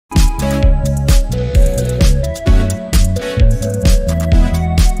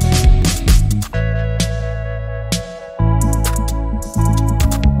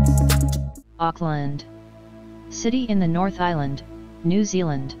Auckland. City in the North Island, New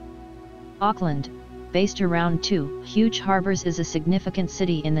Zealand. Auckland, based around two huge harbours, is a significant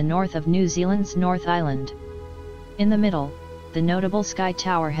city in the north of New Zealand's North Island. In the middle, the notable Sky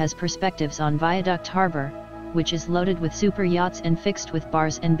Tower has perspectives on Viaduct Harbour, which is loaded with super yachts and fixed with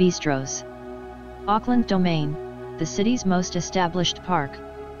bars and bistros. Auckland Domain, the city's most established park,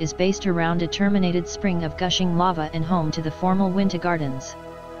 is based around a terminated spring of gushing lava and home to the formal Wintergardens.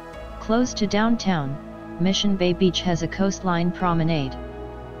 Close to downtown, Mission Bay Beach has a coastline promenade.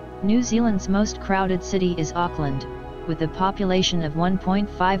 New Zealand's most crowded city is Auckland, with a population of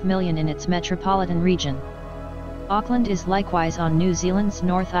 1.5 million in its metropolitan region. Auckland is likewise on New Zealand's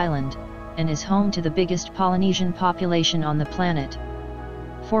North Island, and is home to the biggest Polynesian population on the planet.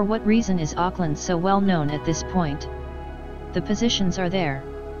 For what reason is Auckland so well known at this point? The positions are there.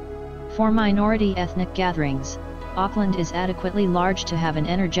 For minority ethnic gatherings, Auckland is adequately large to have an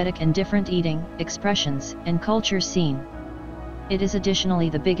energetic and different eating, expressions, and culture scene. It is additionally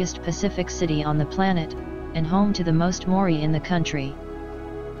the biggest Pacific city on the planet, and home to the most Maori in the country.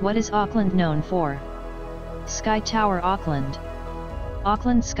 What is Auckland known for? Sky Tower Auckland.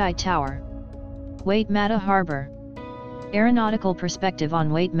 Auckland Sky Tower. Waitemata Harbour. Aeronautical perspective on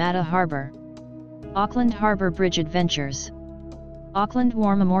Waitemata Harbour. Auckland Harbour Bridge Adventures. Auckland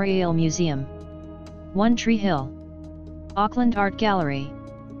War Memorial Museum. One Tree Hill. Auckland Art Gallery.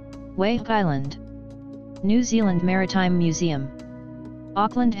 Waiha Island. New Zealand Maritime Museum.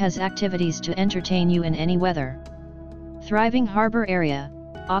 Auckland has activities to entertain you in any weather. Thriving harbour area,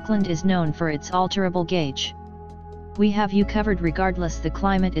 Auckland is known for its alterable gauge. We have you covered regardless the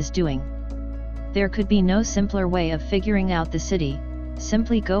climate is doing. There could be no simpler way of figuring out the city,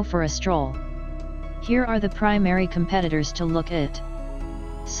 simply go for a stroll. Here are the primary competitors to look at.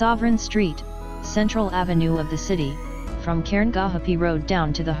 Sovereign Street, Central Avenue of the city, from Cairngahappi Road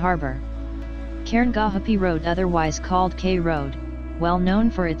down to the harbour. Cairngahappi Road, otherwise called K Road, well known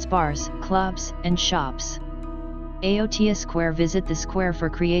for its bars, clubs, and shops. Aotea Square, visit the square for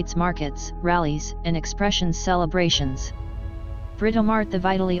creates markets, rallies, and expressions celebrations. Britomart, the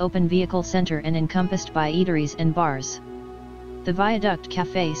vitally open vehicle centre and encompassed by eateries and bars. The Viaduct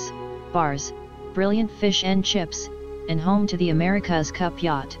cafes, bars, brilliant fish and chips, and home to the America's Cup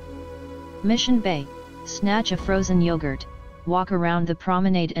yacht. Mission Bay, snatch a frozen yogurt, walk around the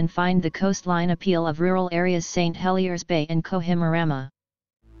promenade and find the coastline appeal of rural areas St. Heliers Bay and Kohimarama.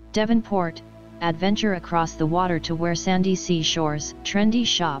 Devonport, adventure across the water to where sandy seashores, trendy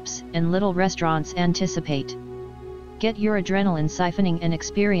shops, and little restaurants anticipate. Get your adrenaline siphoning and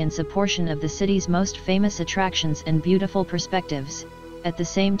experience a portion of the city's most famous attractions and beautiful perspectives, at the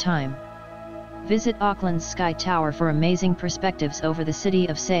same time. Visit Auckland's Sky Tower for amazing perspectives over the city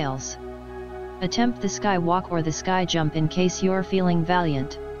of sails. Attempt the Sky Walk or the Sky Jump in case you're feeling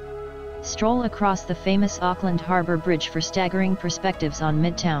valiant. Stroll across the famous Auckland Harbour Bridge for staggering perspectives on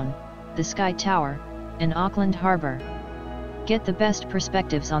Midtown, the Sky Tower, and Auckland Harbour. Get the best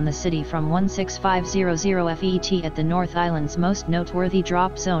perspectives on the city from 16500 FET at the North Island's most noteworthy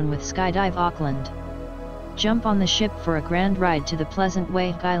drop zone with Skydive Auckland. Jump on the ship for a grand ride to the pleasant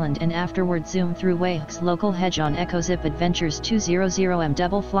Waiha Island and afterward zoom through Waiha's local hedge on EcoZip Adventures 200M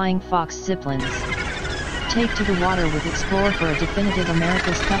double flying fox ziplines. Take to the water with Explore for a definitive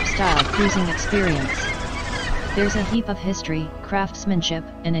America's Cup style cruising experience. There's a heap of history, craftsmanship,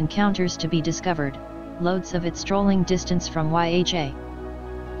 and encounters to be discovered, loads of it strolling distance from YHA.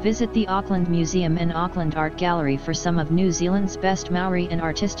 Visit the Auckland Museum and Auckland Art Gallery for some of New Zealand's best Maori and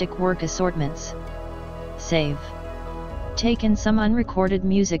artistic work assortments. Save. Take in some unrecorded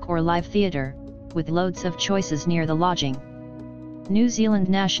music or live theatre, with loads of choices near the lodging. New Zealand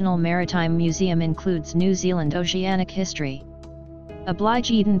National Maritime Museum includes New Zealand oceanic history.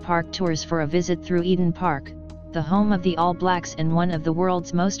 Oblige Eden Park tours for a visit through Eden Park, the home of the All Blacks and one of the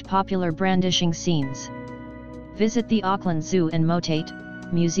world's most popular brandishing scenes. Visit the Auckland Zoo and Motate,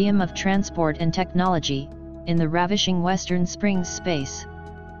 Museum of Transport and Technology, in the ravishing Western Springs space.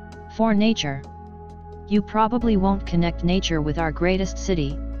 For nature. You probably won't connect nature with our greatest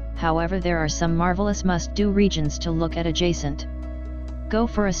city, however there are some marvelous must-do regions to look at adjacent. Go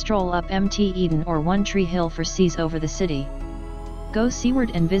for a stroll up Mt Eden or One Tree Hill for seas over the city. Go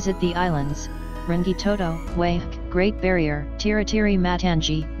seaward and visit the islands, Rangitoto, Waiha, Great Barrier, Tiritiri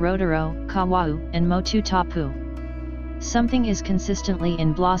Matangi, Rotoro, Kauau, and Motu Tapu. Something is consistently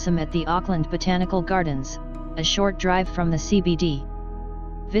in blossom at the Auckland Botanical Gardens, a short drive from the CBD.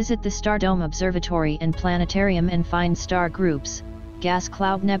 Visit the Stardome Observatory and Planetarium and find star groups, gas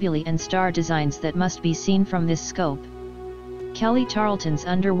cloud nebulae and star designs that must be seen from this scope. Kelly Tarleton's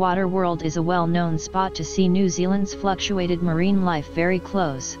underwater world is a well-known spot to see New Zealand's fluctuated marine life very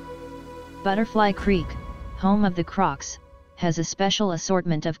close. Butterfly Creek, home of the crocs, has a special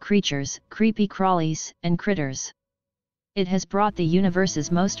assortment of creatures, creepy crawlies, and critters. It has brought the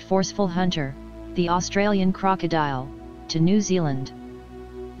universe's most forceful hunter, the Australian crocodile, to New Zealand.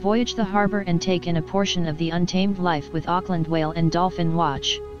 Voyage the harbour and take in a portion of the untamed life with Auckland whale and dolphin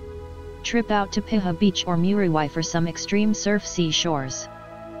watch. Trip out to Piha Beach or Muriwai for some extreme surf seashores.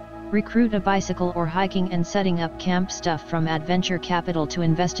 Recruit a bicycle or hiking and setting up camp stuff from Adventure Capital to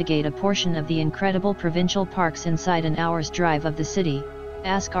investigate a portion of the incredible provincial parks inside an hour's drive of the city.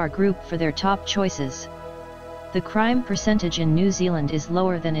 Ask our group for their top choices. The crime percentage in New Zealand is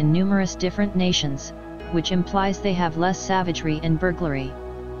lower than in numerous different nations, which implies they have less savagery and burglary.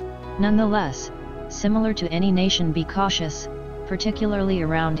 Nonetheless, similar to any nation, be cautious, particularly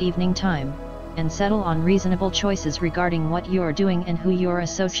around evening time, and settle on reasonable choices regarding what you're doing and who you're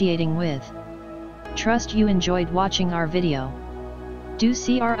associating with. Trust you enjoyed watching our video. Do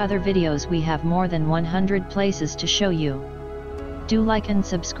see our other videos, we have more than 100 places to show you. Do like and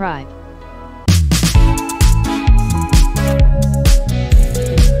subscribe.